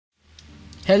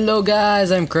Hello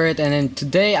guys, I'm Kurt and then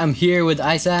today I'm here with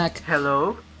Isaac.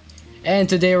 Hello. And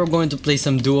today we're going to play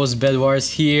some duos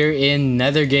Bedwars here in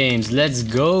Nethergames. Let's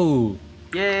go!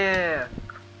 Yeah.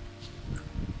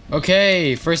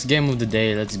 Okay, first game of the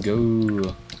day, let's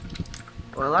go.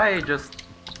 Well, I just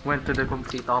went to the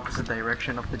complete opposite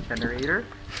direction of the generator.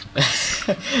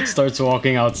 Starts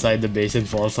walking outside the base and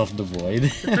falls off the void.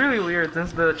 It's really weird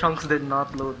since the chunks did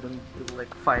not load until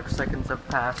like 5 seconds have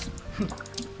passed.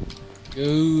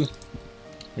 Go.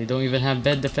 They don't even have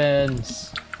bed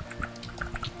defense.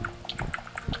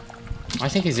 I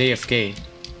think he's AFK.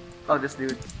 Oh, this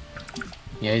dude.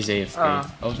 Yeah, he's AFK.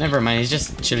 Oh, never mind. He's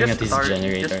just chilling at his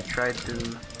generator. Just tried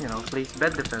to, you know, place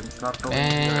bed defense, not knowing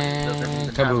and that doesn't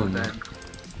even kaboom. have a bed.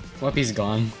 Whoopie's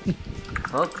gone.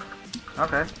 Well,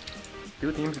 okay.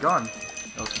 2 teams gone.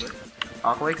 Elsewhere.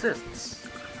 Aqua exists.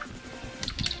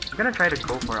 I'm gonna try to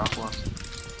go for Aqua.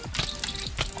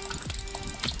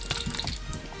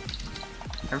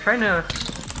 I'm trying to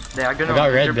diagonal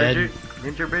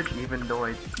ninja bridge, even though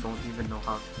I don't even know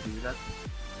how to do that.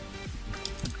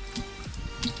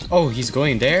 Oh, he's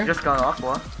going there? Just got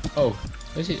Aqua. Oh,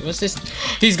 what's this?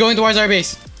 He's going towards our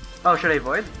base. Oh, should I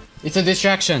void? It's a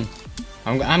distraction.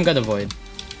 I'm gonna void.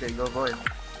 Okay, go void.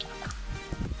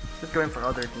 Just going for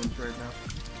other teams right now.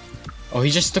 Oh, he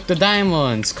just took the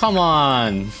diamonds. Come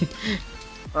on. Seriously?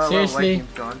 Well, white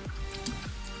team's gone.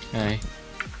 Okay.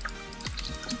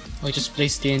 Oh, he just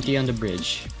placed TNT on the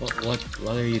bridge.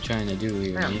 What are you trying to do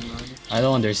here, mate? I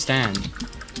don't understand.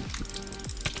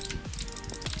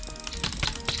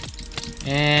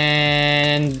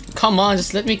 And come on,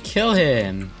 just let me kill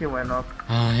him. He went up.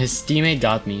 His teammate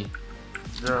got me.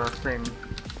 The thing.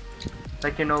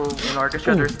 Like, you know, in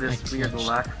orchestra, there's this weird clutched.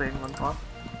 lag thing on top.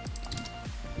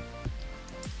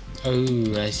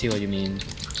 Oh, I see what you mean.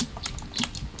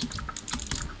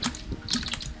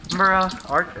 Bruh,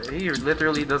 he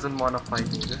literally doesn't want to fight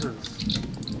me. This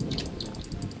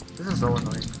is so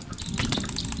annoying.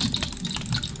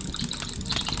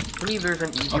 I believe there's an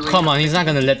easy way. Oh, come on, he's not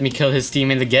gonna let me kill his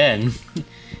teammate again.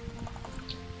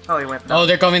 Oh, he went down. Oh,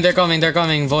 they're coming.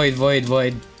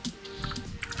 Void.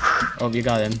 Oh, you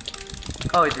got him.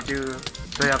 Oh, do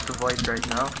I have to void right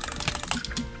now?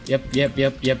 Yep.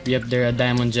 They're a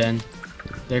diamond gen.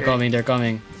 They're Okay.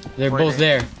 coming. They're Voiding. both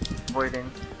there. Voiding.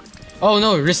 Oh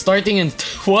no, restarting and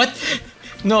what?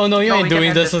 No, you ain't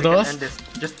doing this with us.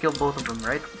 Just kill both of them,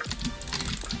 right?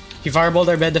 He fireballed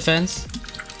our bed defense.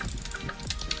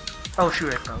 Oh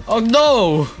shoot, I fell. Oh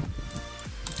no!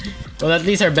 Well, at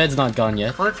least our bed's not gone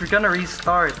yet. Well, we're gonna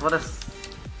restart. What a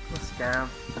scam.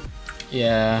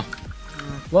 Yeah.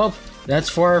 Well, that's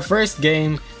for our first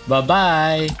game.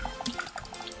 Bye-bye.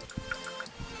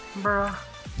 Bruh.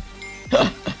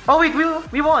 Oh wait,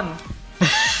 we won!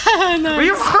 Nice.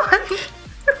 We won!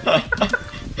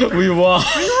 We won.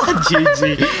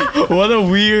 GG. What a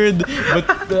weird,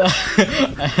 but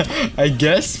I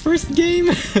guess first game.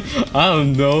 I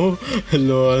don't know.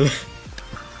 Lol.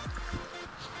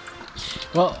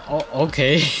 Well,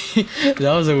 okay.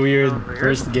 That was a weird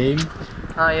first game.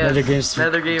 Yes.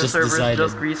 Nethergames servers decided.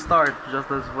 just restart,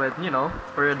 just as when, you know,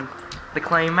 for the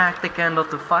climactic end of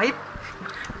the fight.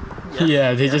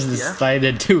 Yeah, they just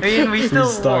decided to I mean, we still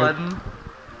restart. won.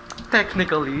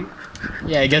 Technically.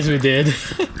 Yeah, I guess we did.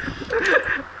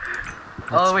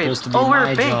 Oh wait,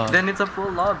 we're pink, job. then it's a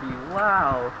full lobby.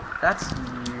 Wow, that's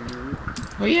new.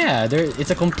 Oh yeah, it's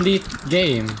a complete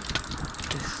game.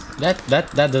 That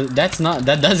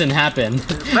doesn't happen.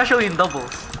 Especially in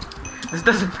doubles. This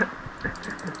doesn't.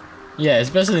 Yeah,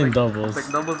 especially in doubles.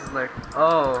 Like doubles is like,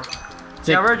 oh. It's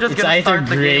like, we're just it's gonna either start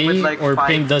the game with, gray like, or 5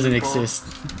 pink doesn't people. exist.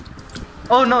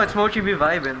 Oh no, it's Mochi be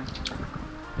vibing.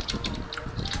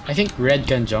 I think red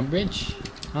can jump bridge.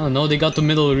 I don't know, they got to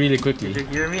middle really quickly. Did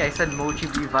you hear me? I said Mochi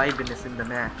be vibing is in the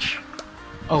match.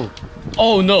 Oh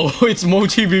no, it's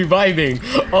Mochi reviving.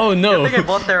 Oh no. I think I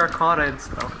bought terracotta and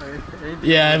stuff.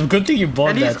 Yeah, good thing you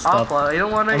bought that stuff. Aqua. I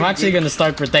don't want to. I'm actually gonna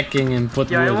start protecting and put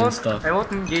wood and stuff. I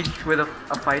won't engage with a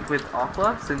fight with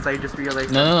Aqua since I just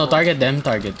realized. No, target them.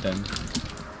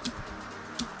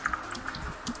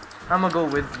 I'm gonna go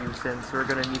with you since we're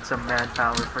gonna need some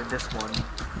manpower for this one.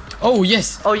 Oh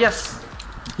yes. Oh yes.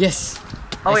 Yes.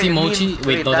 Oh, I see Mochi.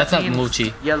 Wait, no, that's not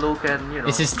Mochi. Yellow can, you know.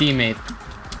 It's his teammate.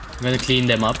 I'm gonna clean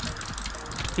them up.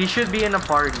 He should be in a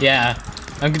party. Yeah.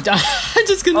 I'm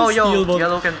just gonna steal both.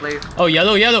 Yellow can play. Oh,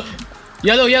 yellow. Yeah,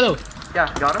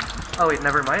 got him. Oh wait,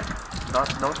 never mind.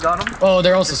 Don't got him. Oh,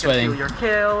 they're also Just sweating. Steal your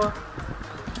kill.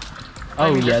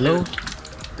 Oh, yellow.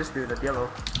 This dude at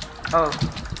yellow. Oh,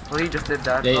 well he just did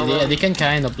that. They can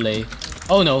kind of play.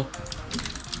 Oh no.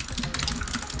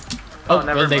 Oh,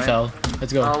 never well, they mind. fell.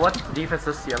 Let's go. What defense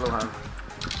does yellow have?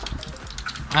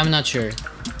 I'm not sure.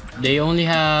 They only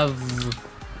have...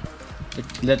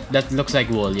 That looks like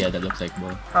wool. Yeah, that looks like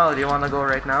wool. Oh, do you wanna go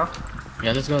right now?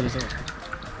 Yeah, let's go, let's go.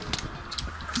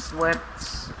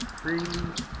 Sweats. Free.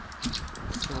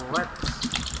 Sweats.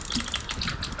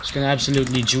 Just gonna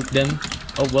absolutely juke them.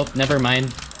 Oh, well, never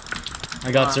mind.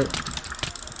 I got sir.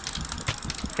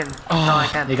 No, I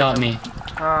can't. They got me.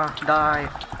 Die.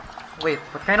 Wait,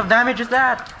 what kind of damage is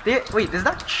that? Wait, is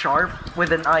that sharp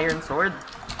with an iron sword?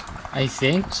 I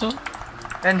think so.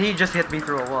 And he just hit me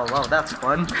through a wall. Wow, that's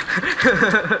fun.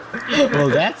 Well,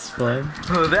 that's fun.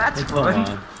 Oh, that's fun.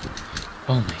 On.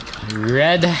 Oh my god.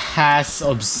 Red has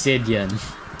obsidian.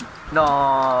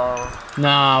 No.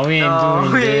 Nah, we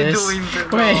ain't doing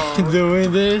this. We ain't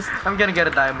doing this. I'm gonna get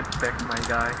a diamond pick, my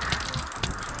guy.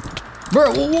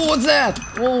 Bro, what's that?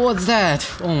 What's that?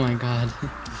 Oh my god.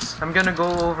 I'm gonna go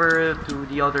over to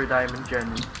the other diamond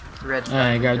gen. Red.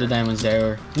 Alright, grab the diamonds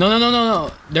there.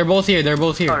 No. They're both here. They're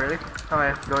both here. Oh, really?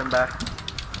 Okay, going back.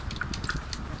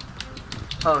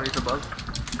 Oh, he's above.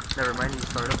 Never mind, he's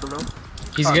sort of below.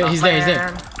 He's good. He's there. He's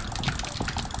there.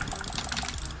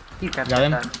 He can't Got get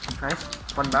him. that. Nice.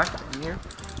 One back in here.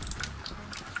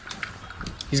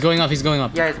 He's going up. He's going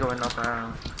up. Yeah, he's going up.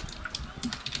 I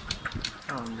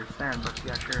don't understand, but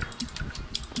yeah, sure.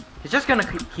 He's just gonna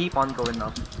keep on going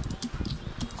up.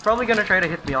 He's probably gonna try to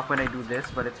hit me off when I do this,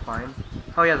 but it's fine.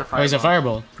 Oh, he has a fireball. Oh, he's a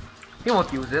fireball. He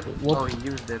won't use it. Whoop. Oh, he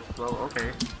used it. Well,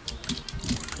 okay.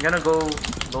 I'm gonna go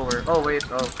lower. Oh, wait.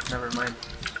 Oh, never mind.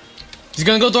 He's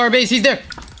gonna go to our base. He's there.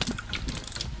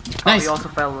 Oh, Nice. he also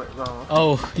fell. Oh,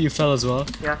 Oh, you fell as well.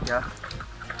 yeah.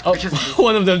 Oh,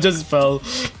 one of them just fell.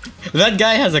 That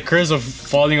guy has a curse of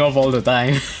falling off all the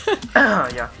time.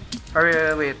 Yeah.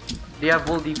 Or, wait. They have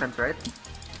wool defense, right?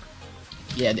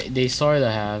 Yeah, they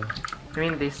sorta have. I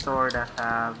mean, they sorta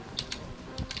have.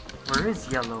 Where is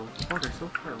yellow? Oh, they're so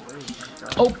far away.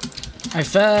 Oh, I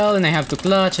fell and I have to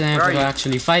clutch and I have Where to are you?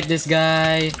 actually fight this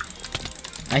guy.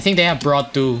 I think they have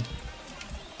brought two.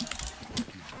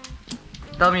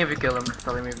 Tell me if you kill him.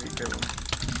 Tell me if you kill him.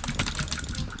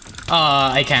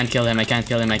 I can't kill him. I can't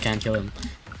kill him. I can't kill him.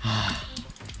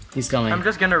 He's coming. I'm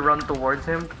just gonna run towards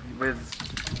him with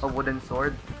a wooden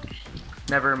sword.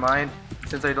 Never mind.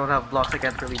 Since I don't have blocks, I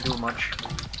can't really do much.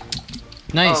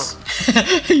 Nice.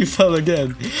 You fell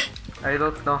again. I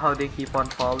don't know how they keep on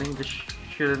falling. This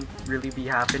shouldn't really be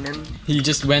happening. He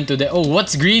just went to the. Oh,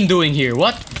 what's green doing here?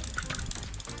 What?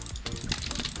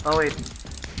 Oh wait.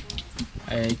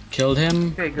 I killed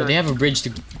him. Okay, But good. they have a bridge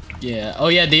to. Yeah. Oh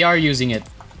yeah, they are using it.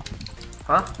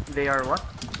 Huh? They are what?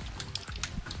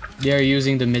 They are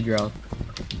using the mid route.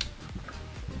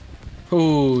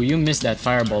 Ooh, you missed that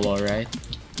fireball, alright.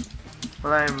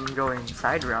 Well, I'm going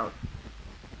side route.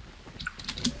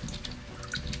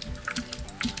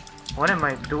 What am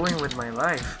I doing with my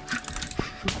life?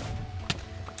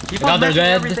 Keep on Another messing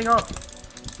red. everything up.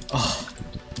 Oh.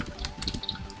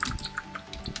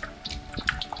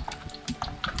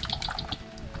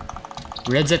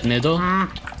 Red's at middle.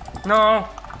 No.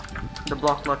 The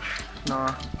block clutch. No.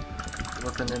 It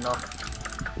wasn't enough.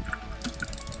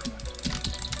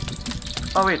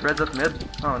 Oh wait, red's at mid.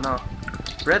 Oh no.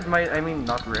 Red might, I mean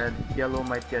not red. Yellow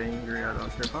might get angry at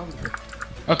us. They're probably.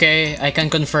 Okay, I can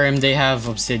confirm they have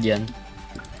obsidian.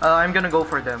 I'm gonna go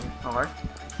for them. Okay.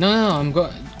 No, I'm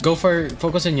go for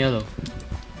focus on yellow.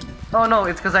 Oh no,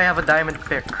 it's because I have a diamond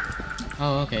pick.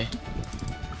 Oh, okay.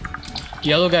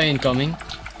 Yellow guy incoming.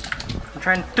 I'm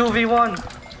trying 2v1.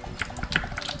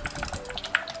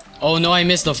 Oh no, I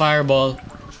missed the fireball.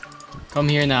 Come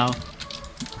here now.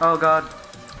 Oh god.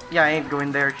 Yeah, I ain't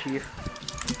going there, chief.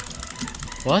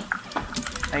 What?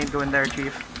 I ain't going there,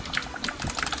 chief.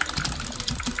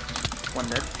 One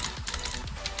dead.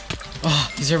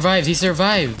 Oh, he survived. He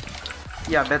survived.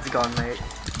 Yeah, bed's gone, mate.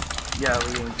 Yeah,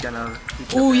 we ain't gonna keep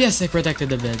the Oh bed. yes, I protected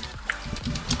the bed.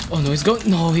 Oh no, he's going.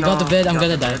 No, he got the No, bed. I'm got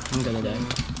gonna the die. bed. I'm gonna die.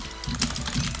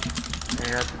 I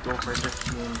have to go for this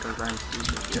team because I'm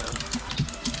stupid, yeah.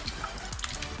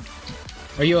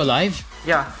 Are you alive?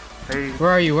 Yeah.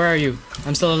 Where are you? Where are you?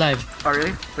 I'm still alive. Oh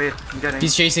really? Wait, I'm getting.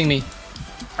 He's chasing me.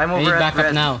 I'm I need over at backup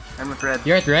red. now. I'm at red.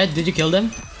 You're at red? Did you kill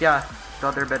them? Yeah,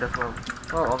 got their bed as well.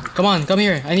 Oh, obviously. Come on, come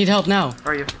here. I need help now.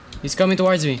 Where are you? He's coming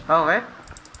towards me. Oh, okay.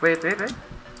 Wait.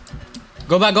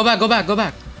 Go back, go back, go back, go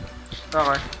back.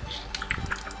 Okay.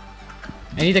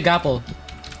 I need a gapple.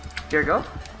 Here you go.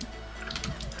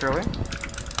 Throwing.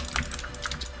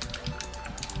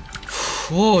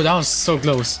 Whoa, that was so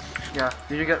close. Yeah.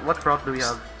 Did you get what prop do we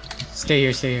have? Stay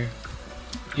here, stay here.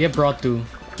 You get brought to.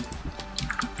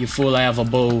 You fool, I have a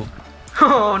bow.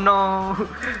 Oh no!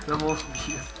 The most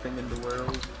beautiful thing in the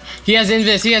world. He has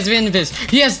invis, he has invis.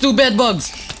 He has 2 bed bugs.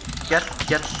 Get.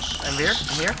 I'm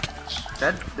here.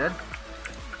 Dead, dead.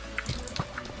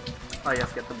 Oh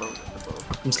yes, get the bow, get the bow.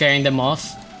 I'm scaring them off.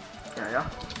 Yeah, yeah.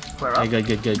 Square Okay, up. good,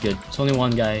 good, good, good. It's only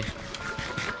one guy.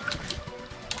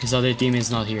 His other team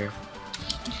is not here.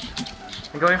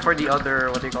 I'm going for the other,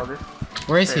 what do you call this?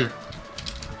 Where is he? There.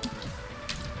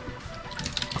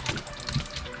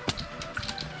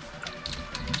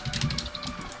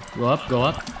 Go up, go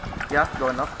up. Yeah,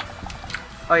 going up.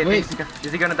 Oh, you Wait. think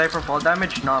is he gonna die from fall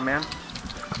damage? Nah, man.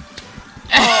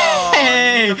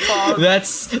 Hey!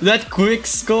 That's that quick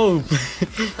scope.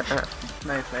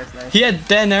 Nice, nice, nice. He had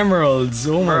 10 emeralds.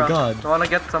 Oh my Bruh, god. You wanna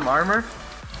get some armor?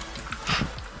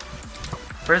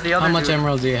 Where's the other How much dude?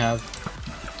 emeralds do you have?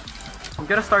 I'm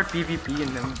gonna start PvP in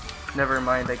him. Never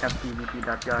mind, I can't PvP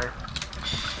that guy.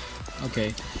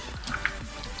 Okay.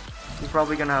 He's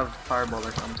probably gonna have fireball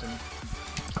or something.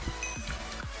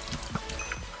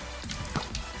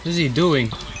 What is he doing?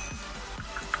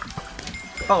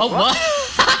 Oh, Oh, what?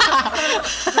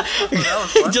 That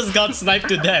was He fun. just got sniped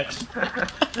to death.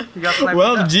 You got sniped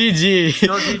Well, with that. GG.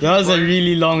 Yo, GG, That was a boy.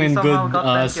 really long He and somehow good got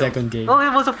 10 kills. second game. Oh,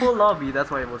 it was a full lobby, that's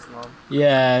why it was long.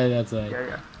 Yeah, that's right. Yeah,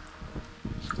 yeah.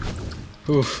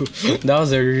 Ooh, that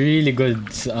was a really good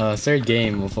third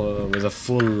game with a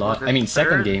full Was lobby. it I mean,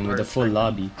 second third game with or a full second?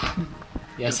 lobby.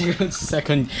 Yeah,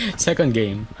 second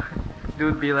game.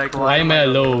 Dude be like, Why am I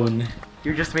alone?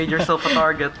 You just made yourself a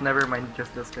target, never mind,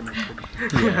 just disconnected.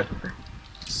 Yeah.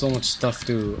 So much stuff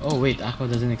to. Oh wait, Aqua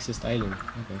doesn't exist either.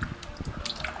 Okay.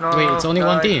 No, Wait, it's only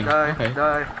one team. Die, Okay.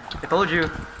 die. I told you.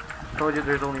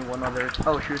 There's only one other.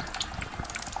 Oh shoot.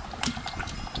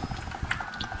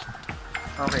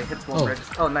 Okay, hits one Oh.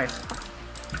 register. Oh, nice.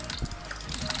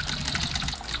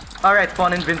 Alright,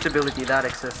 fun invincibility, that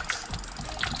exists.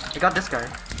 I got this guy.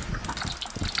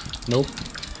 Nope.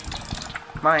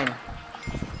 Mine.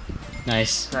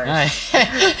 Nice. Nice.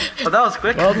 Nice. Oh, that was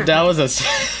quick. Well, that was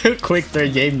a quick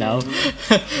third game now.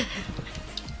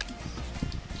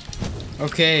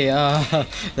 Okay,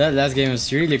 that last game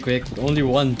was really quick. Only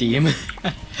one team.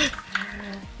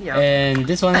 Yeah. And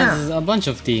this one has a bunch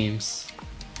of teams.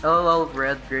 LOL,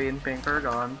 red, gray, and pink are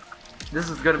gone. This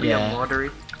is gonna be Yeah. a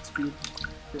moderate speed.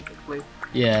 Typically.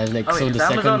 Yeah, like Oh, so wait, the is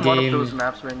second Amazon one of game. those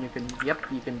maps when you can,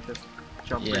 you can just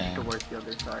jump Yeah. right towards the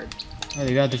other side. Oh,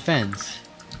 they got defense.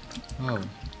 Oh.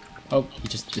 Oh, he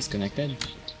just disconnected.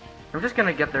 I'm just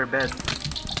gonna get their bed.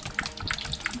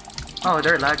 Oh,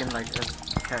 they're lagging like this.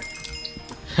 Heck.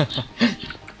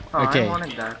 Oh, Okay. I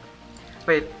wanted that.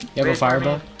 Wait. You have a wait for me.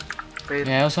 fireball? Wait,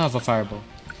 Yeah, I also have a fireball.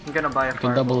 I'm gonna buy a can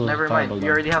fireball. double Never fireball mind. You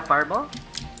them. already have fireball?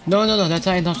 No, no, no, that's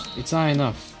not enough. It's not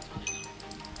enough.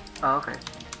 Oh, okay.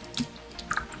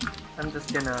 I'm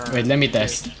just gonna. Wait, let me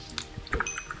test.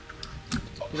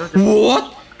 You know, just-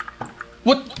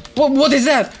 What? What is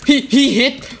that? He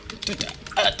hit.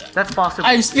 That's possible.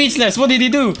 I'm speechless. What did he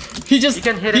do? He just. You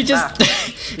can hit he it just.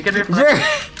 back. You can reflect.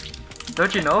 Bruh.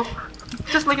 Don't you know?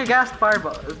 Just like a gas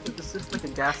fireball. It's just like a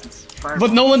gas fireball.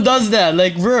 But no one does that.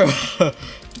 Like, bro.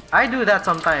 I do that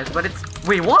sometimes, but it's.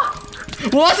 Wait, what?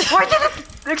 What? Why did it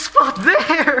explode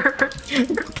there?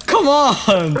 Come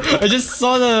on! I just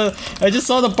saw the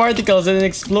particles and it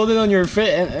exploded on your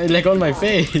face, like on my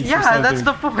face. or Yeah, that's something.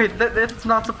 the point. It's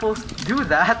not supposed to do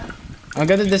that. I'm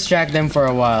gonna distract them for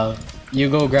a while. You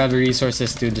go grab the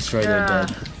resources to destroy their Yeah,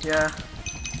 dead. yeah.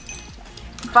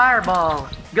 Fireball,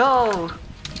 go!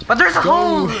 But there's a Go.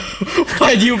 hole.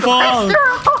 Why'd you fall? There's a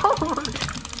hole.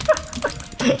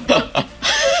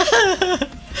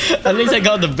 At least I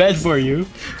got the bed for you.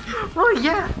 Oh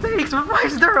yeah, thanks. But why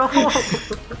is there a hole?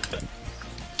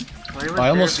 Why would I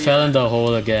almost there be fell a- in the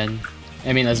hole again.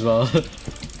 I mean, as well.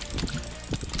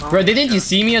 Oh Bro, my didn't you God.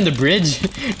 see me on the bridge?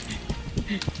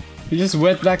 You just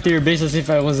went back to your base as if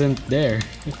I wasn't there.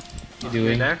 What you You're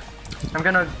doing? there? I'm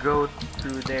gonna go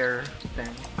through their thing.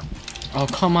 Oh,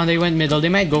 come on, they went middle. They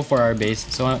might go for our base.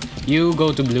 So you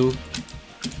go to blue.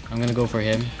 I'm gonna go for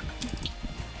him.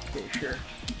 Okay, sure.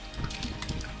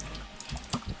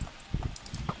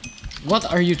 What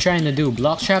are you trying to do?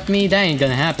 Block trap me? That ain't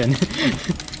gonna happen.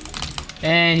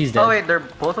 And he's dead. Oh wait,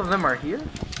 both of them are here?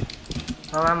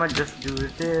 Well, I'ma just do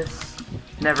this.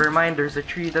 Never mind, there's a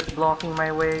tree that's blocking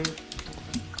my way.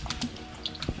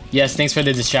 Yes, thanks for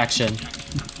the distraction.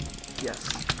 Yes.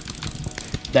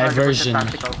 Diversion. 100%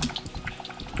 tactical.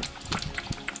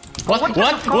 What? What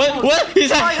What? the What? fuck? What?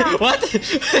 He's Fire! like, what? Was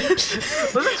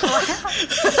it fly hack?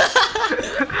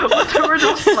 Were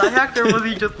those fly hacked or was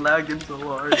he just lagging so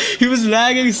hard? He was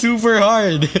lagging super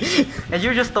hard. And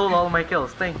you just stole all my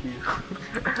kills, thank you.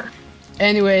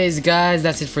 Anyways, guys,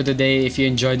 that's it for today. If you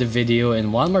enjoyed the video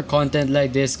and want more content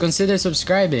like this, consider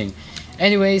subscribing.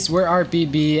 Anyways, we're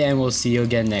RPB and we'll see you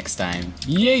again next time.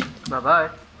 Yeet! Bye bye.